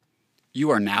You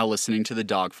are now listening to The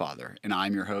Dogfather, and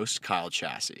I'm your host, Kyle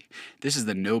Chassie. This is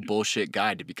the no bullshit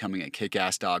guide to becoming a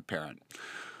kick-ass dog parent.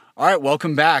 All right,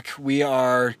 welcome back. We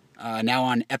are now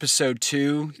on episode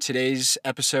 2. Today's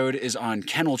episode is on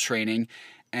kennel training,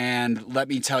 and let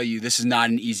me tell you, this is not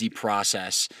an easy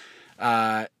process.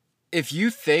 If you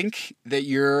think that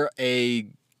you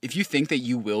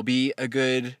will be a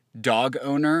good dog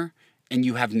owner and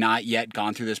you have not yet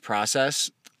gone through this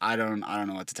process, I don't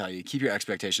know what to tell you. Keep your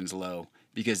expectations low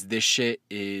because this shit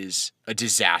is a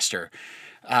disaster.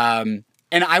 And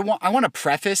I want to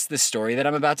preface the story that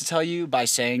I'm about to tell you by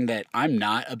saying that I'm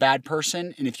not a bad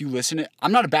person. And if you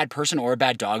I'm not a bad person or a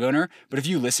bad dog owner, but if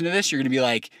you listen to this, you're going to be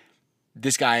like,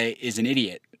 this guy is an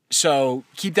idiot. So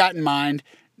keep that in mind.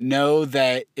 Know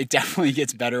that it definitely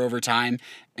gets better over time.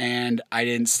 And I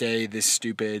didn't stay this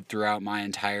stupid throughout my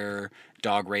entire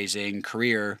dog raising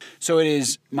career. So it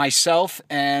is myself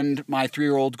and my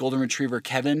 3-year-old golden retriever,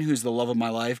 Kevin, who's the love of my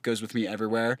life, goes with me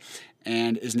everywhere,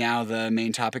 and is now the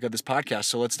main topic of this podcast.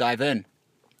 So let's dive in.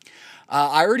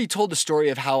 I already told the story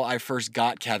of how I first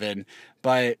got Kevin,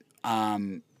 but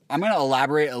I'm going to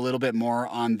elaborate a little bit more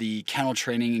on the kennel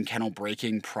training and kennel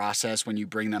breaking process when you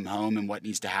bring them home and what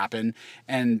needs to happen,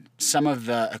 and some of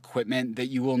the equipment that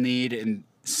you will need and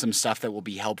some stuff that will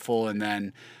be helpful. And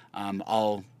then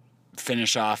I'll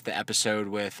finish off the episode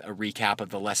with a recap of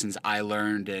the lessons I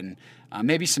learned and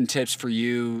maybe some tips for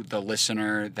you, the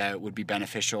listener, that would be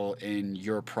beneficial in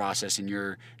your process, in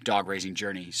your dog raising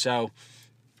journey. So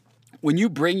when you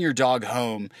bring your dog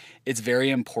home, it's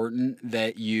very important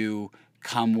that you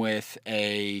come with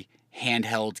a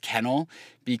handheld kennel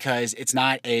because it's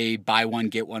not a buy one,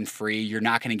 get one free. You're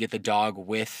not going to get the dog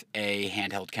with a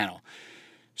handheld kennel.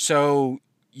 So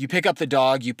you pick up the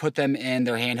dog, you put them in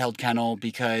their handheld kennel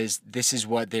because this is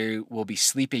what they will be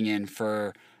sleeping in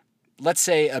for, let's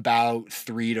say, about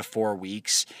 3 to 4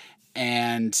 weeks.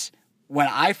 And when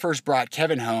I first brought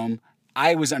Kevin home,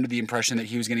 I was under the impression that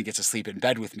he was going to get to sleep in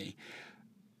bed with me.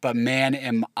 But man,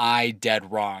 am I dead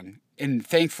wrong. And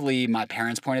thankfully, my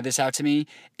parents pointed this out to me.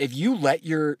 If you let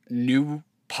your new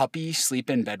puppy sleep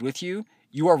in bed with you,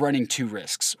 you are running 2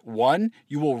 risks. 1,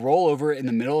 you will roll over in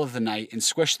the middle of the night and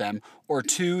squish them, or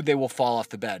 2, they will fall off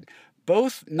the bed.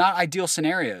 Both not ideal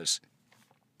scenarios.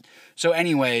 So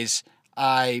anyways,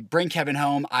 I bring Kevin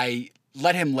home. I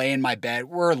let him lay in my bed.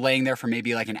 We're laying there for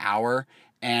maybe like an hour,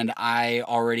 and I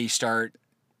already start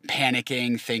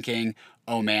panicking, thinking,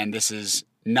 oh man, this is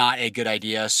not a good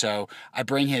idea. So I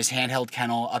bring his handheld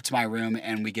kennel up to my room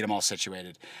and we get him all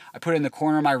situated. I put it in the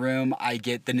corner of my room. I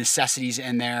get the necessities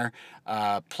in there,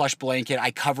 plush blanket.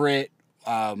 I cover it.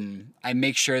 I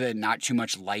make sure that not too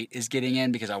much light is getting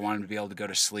in because I want him to be able to go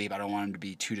to sleep. I don't want him to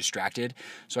be too distracted.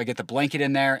 So I get the blanket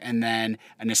in there, and then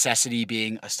a necessity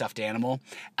being a stuffed animal.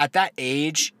 At that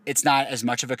age, it's not as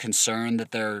much of a concern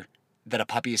that a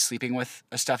puppy is sleeping with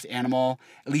a stuffed animal.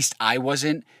 At least I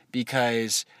wasn't,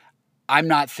 because I'm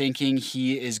not thinking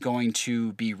he is going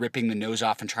to be ripping the nose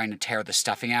off and trying to tear the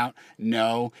stuffing out.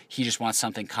 No, he just wants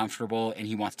something comfortable, and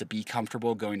he wants to be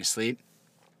comfortable going to sleep.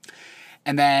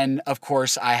 And then, of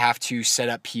course, I have to set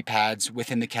up pee pads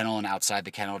within the kennel and outside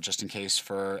the kennel just in case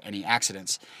for any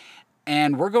accidents.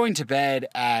 And we're going to bed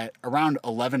at around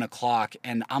 11 o'clock,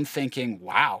 and I'm thinking,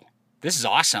 wow, this is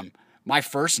awesome. My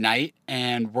first night,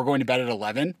 and we're going to bed at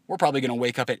 11. We're probably going to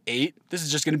wake up at 8. This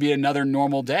is just going to be another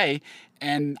normal day,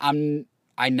 and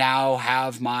I now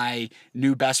have my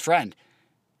new best friend.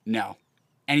 No.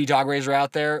 Any dog raiser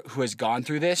out there who has gone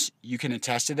through this, you can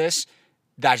attest to this.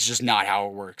 That's just not how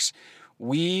it works.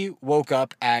 We woke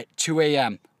up at 2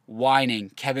 a.m.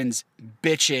 whining. Kevin's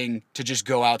bitching to just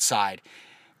go outside.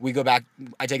 We go back.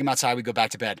 I take him outside. We go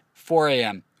back to bed. 4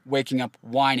 a.m. waking up,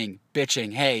 whining,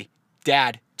 bitching. Hey,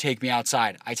 Dad, take me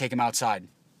outside. I take him outside.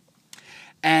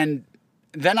 And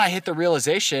then I hit the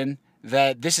realization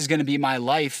that this is going to be my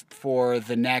life for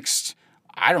the next,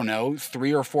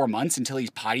 3 or 4 months until he's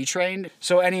potty trained.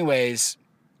 So anyways,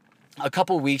 a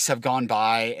couple weeks have gone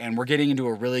by, and we're getting into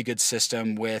a really good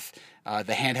system with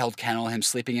the handheld kennel, him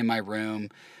sleeping in my room,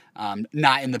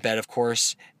 not in the bed, of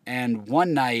course. And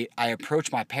one night I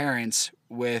approached my parents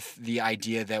with the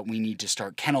idea that we need to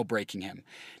start kennel breaking him.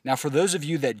 Now, for those of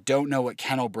you that don't know what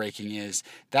kennel breaking is,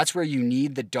 that's where you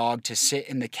need the dog to sit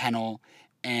in the kennel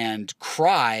and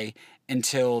cry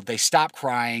until they stop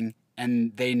crying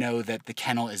and they know that the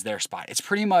kennel is their spot. It's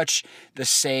pretty much the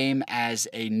same as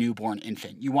a newborn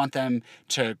infant. You want them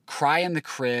to cry in the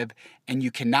crib, and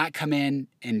you cannot come in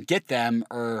and get them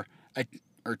or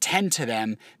tend to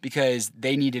them because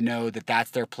they need to know that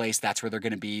that's their place, that's where they're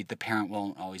going to be. The parent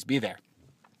won't always be there.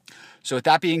 So with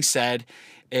that being said,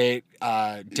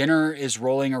 dinner is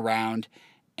rolling around,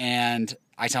 and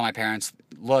I tell my parents,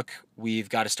 look, we've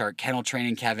got to start kennel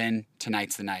training Kevin.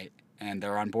 Tonight's the night. And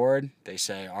they're on board. They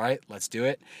say, all right, let's do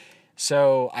it.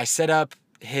 So I set up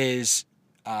his,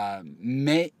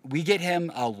 we get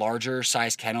him a larger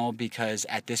size kennel because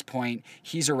at this point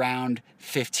he's around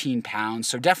 15 pounds.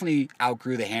 So definitely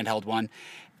outgrew the handheld one.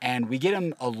 And we get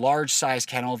him a large size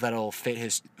kennel that'll fit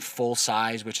his full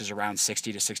size, which is around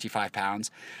 60 to 65 pounds.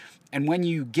 And when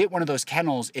you get one of those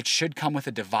kennels, it should come with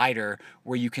a divider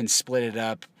where you can split it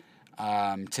up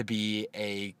to be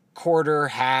a quarter,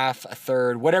 half, a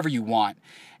third, whatever you want.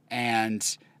 And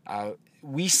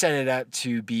we set it up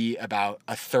to be about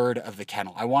a third of the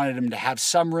kennel. I wanted him to have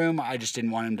some room. I just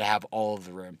didn't want him to have all of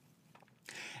the room.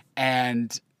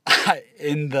 And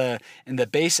in the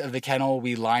base of the kennel,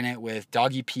 we line it with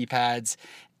doggy pee pads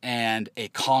and a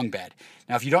Kong bed.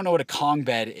 Now, if you don't know what a Kong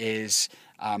bed is,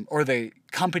 or the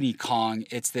company Kong,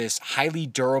 it's this highly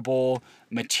durable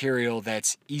material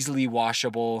that's easily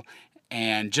washable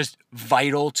and just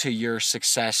vital to your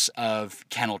success of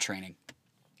kennel training.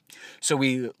 So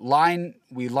we line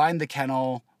the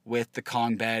kennel with the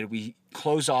Kong bed. We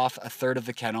close off a third of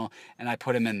the kennel, and I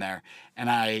put him in there. And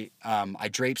I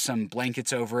drape some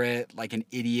blankets over it like an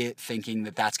idiot, thinking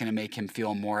that that's going to make him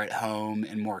feel more at home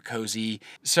and more cozy.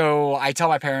 So I tell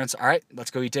my parents, all right,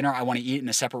 let's go eat dinner. I want to eat in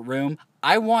a separate room.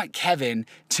 I want Kevin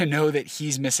to know that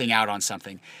he's missing out on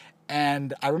something.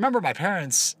 And I remember my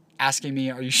parents asking me,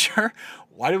 are you sure?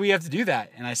 Why do we have to do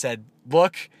that? And I said,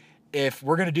 look, if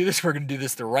we're going to do this, we're going to do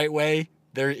this the right way.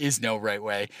 There is no right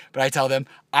way. But I tell them,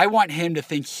 I want him to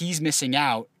think he's missing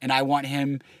out, and I want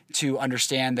him to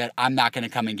understand that I'm not going to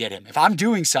come and get him. If I'm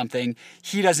doing something,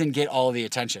 he doesn't get all the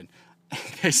attention.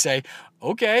 They say,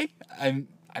 okay, I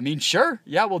mean, sure,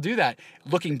 yeah, we'll do that.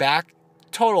 Looking back,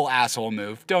 total asshole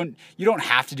move. You don't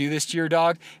have to do this to your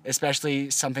dog, especially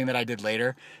something that I did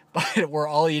later. But we're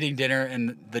all eating dinner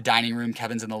in the dining room.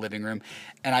 Kevin's in the living room.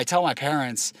 And I tell my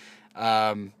parents,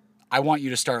 I want you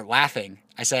to start laughing.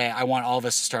 I say, I want all of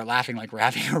us to start laughing like we're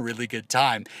having a really good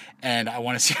time. And I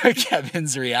want to see what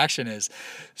Kevin's reaction is.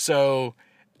 So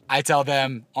I tell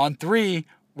them, on 3,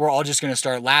 we're all just going to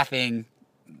start laughing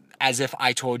as if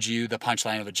I told you the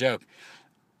punchline of a joke.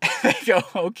 They go,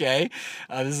 okay,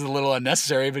 this is a little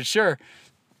unnecessary, but sure.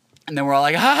 And then we're all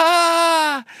like, ha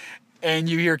ha! And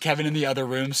you hear Kevin in the other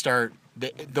room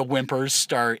the whimpers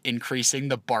start increasing,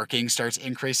 the barking starts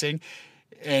increasing.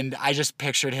 And I just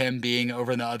pictured him being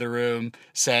over in the other room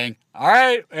saying, all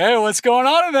right, hey, what's going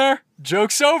on in there?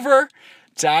 Joke's over.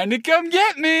 Time to come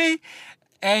get me.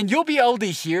 And you'll be able to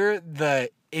hear the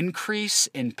increase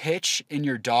in pitch in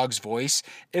your dog's voice.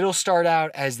 It'll start out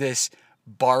as this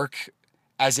bark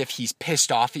as if he's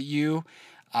pissed off at you.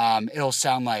 It'll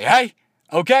sound like, hey,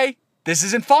 okay, this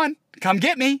isn't fun. Come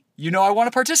get me. You know I want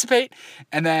to participate.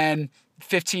 And then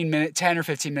 10 or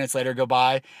 15 minutes later go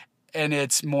by, and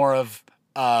it's more of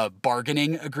a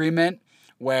bargaining agreement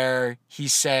where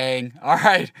he's saying, all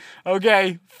right,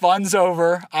 okay, fun's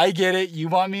over. I get it. You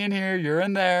want me in here. You're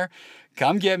in there.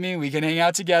 Come get me. We can hang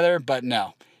out together. But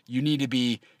no, you need to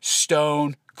be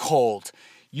stone cold.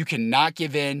 You cannot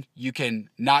give in. You can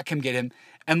not come get him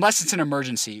unless it's an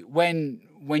emergency. When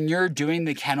you're doing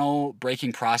the kennel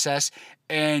breaking process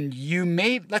and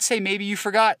let's say maybe you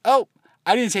forgot, oh,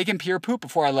 I didn't take him pee or poop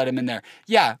before I let him in there.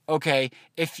 Yeah, okay.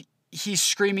 If he's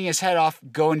screaming his head off,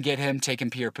 go and get him, take him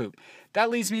pee or poop. That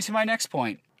leads me to my next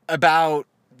point. About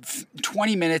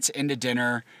 20 minutes into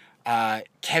dinner,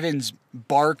 Kevin's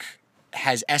bark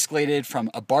has escalated from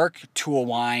a bark to a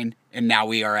whine, and now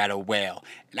we are at a wail.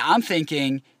 And I'm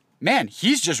thinking, man,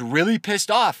 he's just really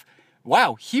pissed off.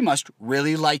 Wow, he must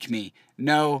really like me.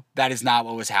 No, that is not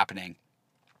what was happening.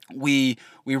 We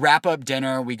wrap up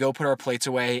dinner, we go put our plates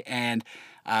away, and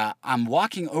I'm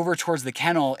walking over towards the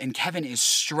kennel, and Kevin is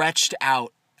stretched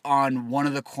out on one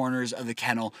of the corners of the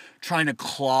kennel, trying to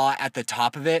claw at the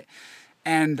top of it.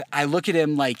 And I look at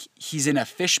him like he's in a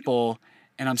fishbowl,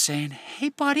 and I'm saying, hey,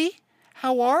 buddy,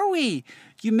 how are we?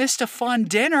 You missed a fun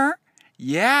dinner.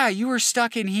 Yeah, you were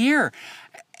stuck in here.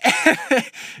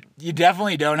 You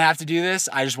definitely don't have to do this.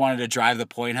 I just wanted to drive the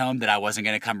point home that I wasn't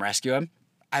going to come rescue him.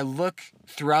 I look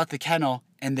throughout the kennel,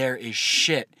 and there is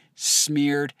shit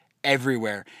smeared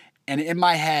everywhere. And in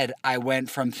my head, I went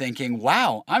from thinking,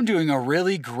 wow, I'm doing a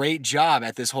really great job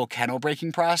at this whole kennel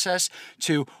breaking process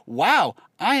to, wow,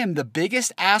 I am the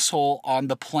biggest asshole on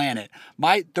the planet.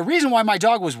 The reason why my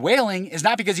dog was wailing is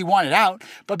not because he wanted out,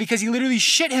 but because he literally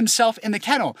shit himself in the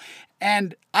kennel.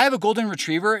 And I have a golden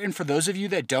retriever, and for those of you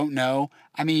that don't know,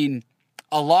 I mean,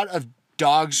 a lot of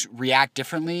dogs react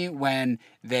differently when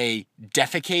they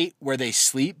defecate where they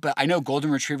sleep, but I know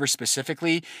golden retrievers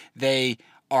specifically, they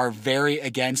are very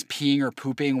against peeing or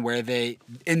pooping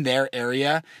in their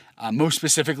area, most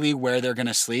specifically where they're going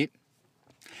to sleep.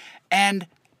 And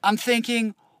I'm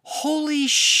thinking, holy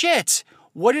shit,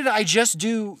 what did I just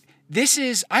do?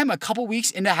 I'm a couple weeks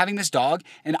into having this dog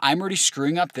and I'm already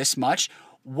screwing up this much.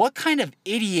 What kind of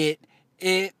idiot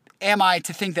am I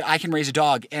to think that I can raise a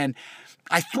dog? And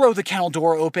I throw the kennel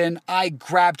door open. I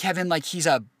grab Kevin like he's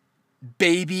a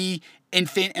baby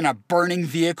infant in a burning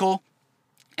vehicle.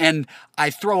 And I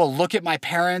throw a look at my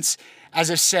parents as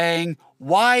if saying,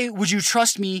 why would you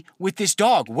trust me with this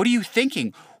dog? What are you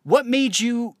thinking? What made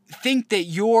you think that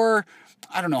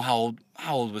I don't know how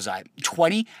old was I?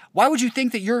 20? Why would you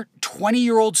think that your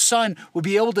 20-year-old son would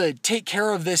be able to take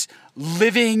care of this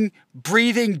living,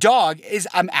 breathing dog?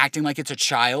 I'm acting like it's a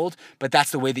child, but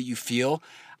that's the way that you feel.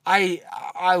 I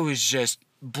was just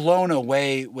blown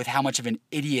away with how much of an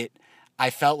idiot I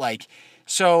felt like.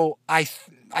 So I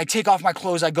take off my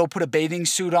clothes, I go put a bathing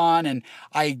suit on, and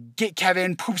I get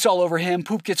Kevin, poop's all over him,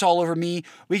 poop gets all over me.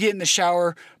 We get in the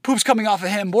shower, poop's coming off of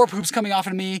him, more poop's coming off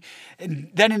of me, and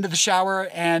then into the shower,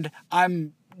 and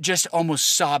I'm just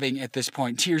almost sobbing at this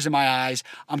point, tears in my eyes.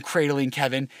 I'm cradling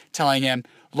Kevin, telling him,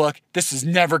 look, this is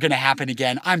never gonna happen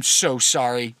again. I'm so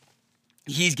sorry.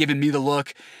 He's giving me the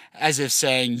look as if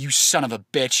saying, you son of a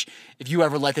bitch, if you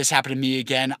ever let this happen to me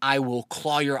again, I will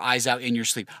claw your eyes out in your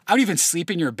sleep. I don't even sleep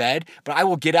in your bed, but I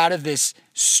will get out of this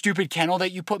stupid kennel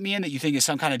that you put me in that you think is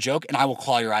some kind of joke, and I will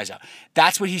claw your eyes out.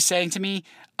 That's what he's saying to me.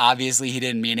 Obviously, he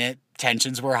didn't mean it.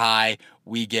 Tensions were high.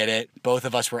 We get it. Both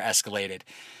of us were escalated.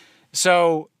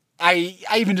 So I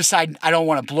even decided I don't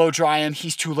want to blow dry him.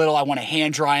 He's too little. I want to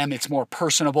hand dry him. It's more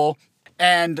personable.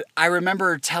 And I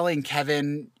remember telling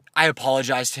Kevin, I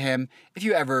apologize to him. If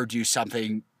you ever do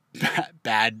something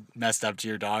bad, messed up to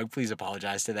your dog, please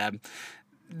apologize to them.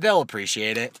 They'll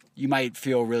appreciate it. You might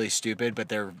feel really stupid, but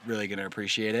they're really going to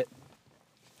appreciate it.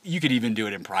 You could even do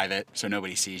it in private so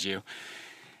nobody sees you.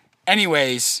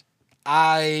 Anyways,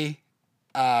 I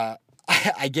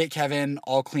get Kevin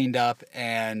all cleaned up,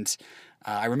 and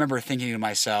I remember thinking to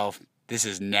myself, this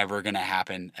is never going to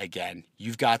happen again.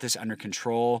 You've got this under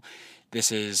control.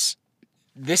 This is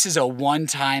a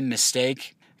one-time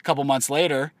mistake. A couple months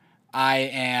later, I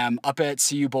am up at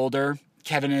CU Boulder.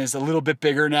 Kevin is a little bit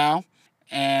bigger now,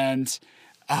 and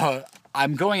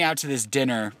I'm going out to this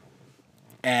dinner,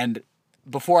 and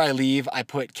before I leave, I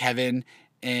put Kevin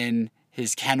in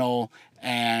his kennel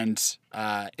and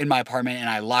in my apartment, and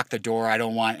I lock the door. I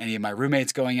don't want any of my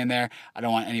roommates going in there. I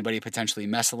don't want anybody potentially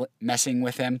messing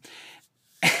with him.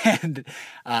 And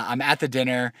I'm at the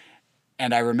dinner,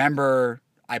 and I remember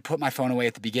I put my phone away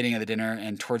at the beginning of the dinner,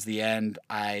 and towards the end,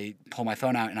 I pull my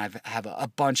phone out, and I have a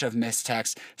bunch of missed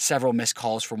texts, several missed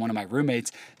calls from one of my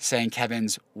roommates saying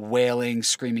Kevin's wailing,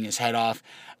 screaming his head off.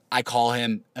 I call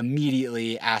him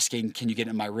immediately asking, can you get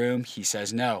in my room? He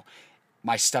says no.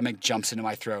 My stomach jumps into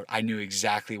my throat. I knew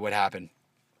exactly what happened.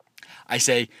 I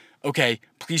say, okay,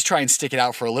 please try and stick it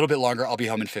out for a little bit longer. I'll be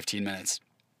home in 15 minutes.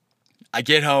 I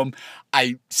get home,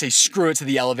 I say screw it to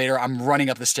the elevator. I'm running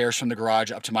up the stairs from the garage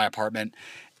up to my apartment,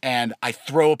 and I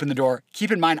throw open the door.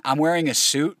 Keep in mind, I'm wearing a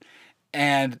suit,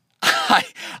 and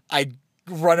I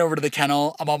run over to the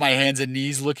kennel. I'm on my hands and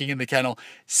knees looking in the kennel.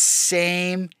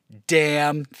 Same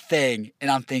damn thing.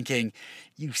 And I'm thinking,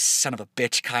 you son of a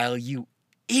bitch, Kyle, you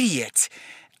idiot.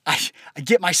 I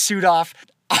get my suit off.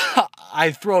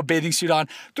 I throw a bathing suit on,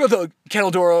 throw the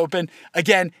kennel door open.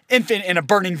 Again, infant in a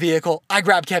burning vehicle. I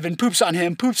grab Kevin, poops on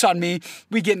him, poops on me.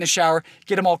 We get in the shower,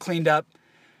 get him all cleaned up.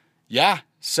 Yeah,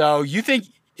 so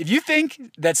if you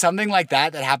think that something like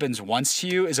that happens once to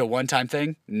you is a one-time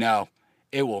thing, no,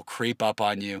 it will creep up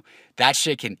on you. That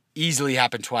shit can easily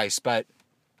happen twice. But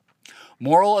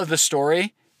moral of the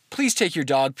story, please take your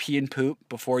dog pee and poop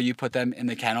before you put them in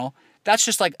the kennel. That's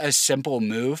just like a simple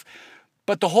move.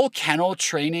 But the whole kennel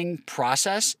training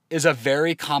process is a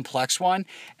very complex one.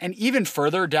 And even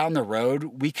further down the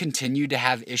road, we continue to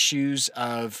have issues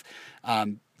of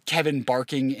Kevin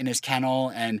barking in his kennel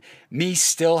and me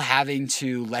still having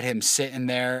to let him sit in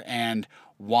there and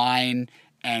whine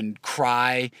and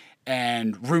cry,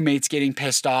 and roommates getting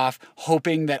pissed off,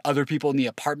 hoping that other people in the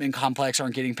apartment complex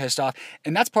aren't getting pissed off.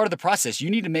 And that's part of the process. You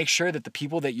need to make sure that the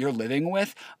people that you're living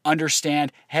with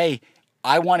understand, hey,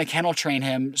 I want to kennel train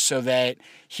him so that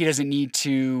he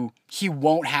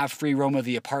won't have free roam of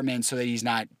the apartment, so that he's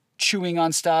not chewing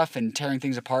on stuff and tearing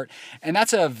things apart. And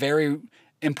that's a very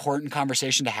important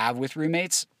conversation to have with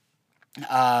roommates.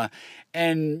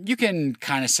 And you can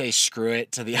kind of say screw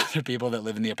it to the other people that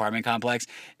live in the apartment complex.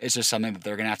 It's just something that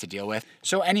they're going to have to deal with.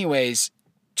 So anyways,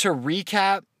 to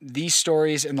recap these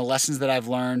stories and the lessons that I've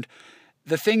learned,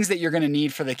 the things that you're going to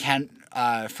need for the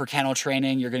for kennel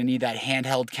training, you're going to need that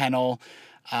handheld kennel.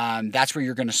 That's where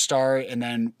you're going to start. And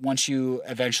then once you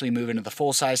eventually move into the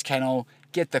full-size kennel,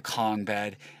 get the Kong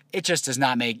bed. It just does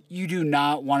not you do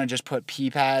not want to just put pee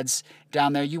pads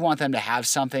down there. You want them to have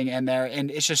something in there,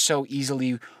 and it's just so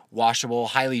easily washable,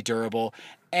 highly durable,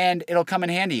 and it'll come in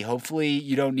handy. Hopefully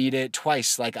you don't need it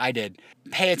twice like I did.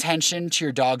 Pay attention to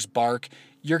your dog's bark.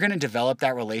 You're going to develop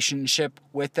that relationship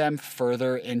with them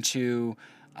further into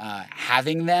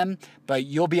having them, but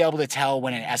you'll be able to tell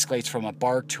when it escalates from a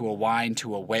bark to a whine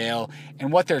to a wail,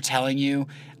 and what they're telling you.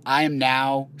 I am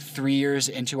now 3 years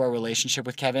into our relationship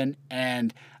with Kevin,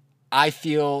 and I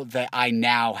feel that I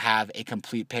now have a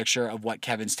complete picture of what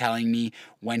Kevin's telling me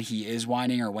when he is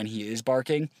whining or when he is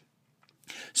barking.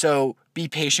 So be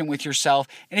patient with yourself.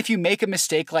 And if you make a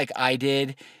mistake like I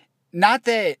did, not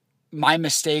that my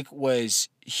mistake was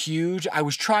huge, I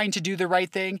was trying to do the right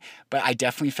thing, but I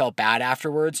definitely felt bad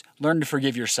afterwards. Learn to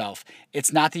forgive yourself.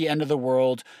 It's not the end of the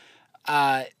world.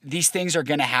 These things are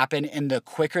going to happen, and the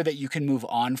quicker that you can move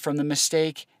on from the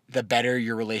mistake, the better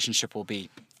your relationship will be.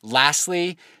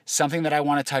 Lastly, something that I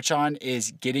want to touch on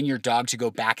is getting your dog to go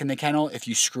back in the kennel if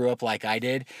you screw up like I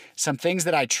did. Some things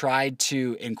that I tried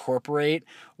to incorporate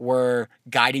were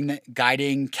guiding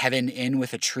Kevin in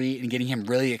with a treat and getting him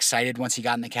really excited once he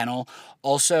got in the kennel.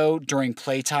 Also, during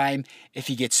playtime, if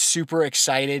he gets super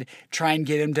excited, try and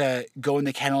get him to go in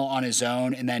the kennel on his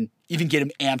own, and then even get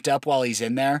him amped up while he's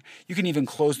in there. You can even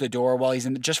close the door while he's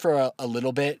in just for a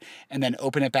little bit, and then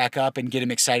open it back up and get him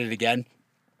excited again.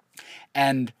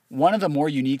 And one of the more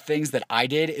unique things that I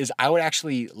did is I would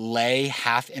actually lay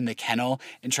half in the kennel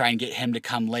and try and get him to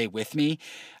come lay with me.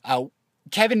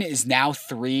 Kevin is now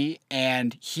 3,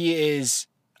 and he is,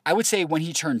 I would say when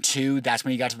he turned 2, that's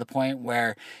when he got to the point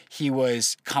where he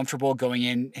was comfortable going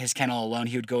in his kennel alone.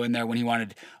 He would go in there when he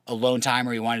wanted alone time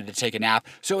or he wanted to take a nap.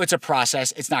 So it's a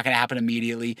process. It's not going to happen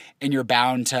immediately, and you're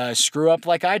bound to screw up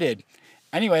like I did.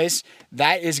 Anyways,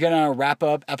 that is going to wrap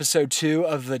up episode 2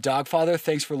 of The Dogfather.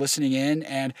 Thanks for listening in.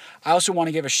 And I also want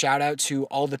to give a shout out to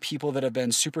all the people that have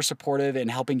been super supportive in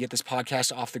helping get this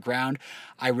podcast off the ground.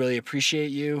 I really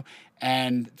appreciate you,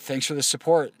 and thanks for the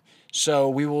support. So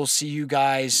we will see you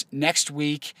guys next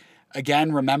week.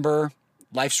 Again, remember,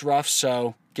 life's rough,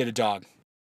 so get a dog.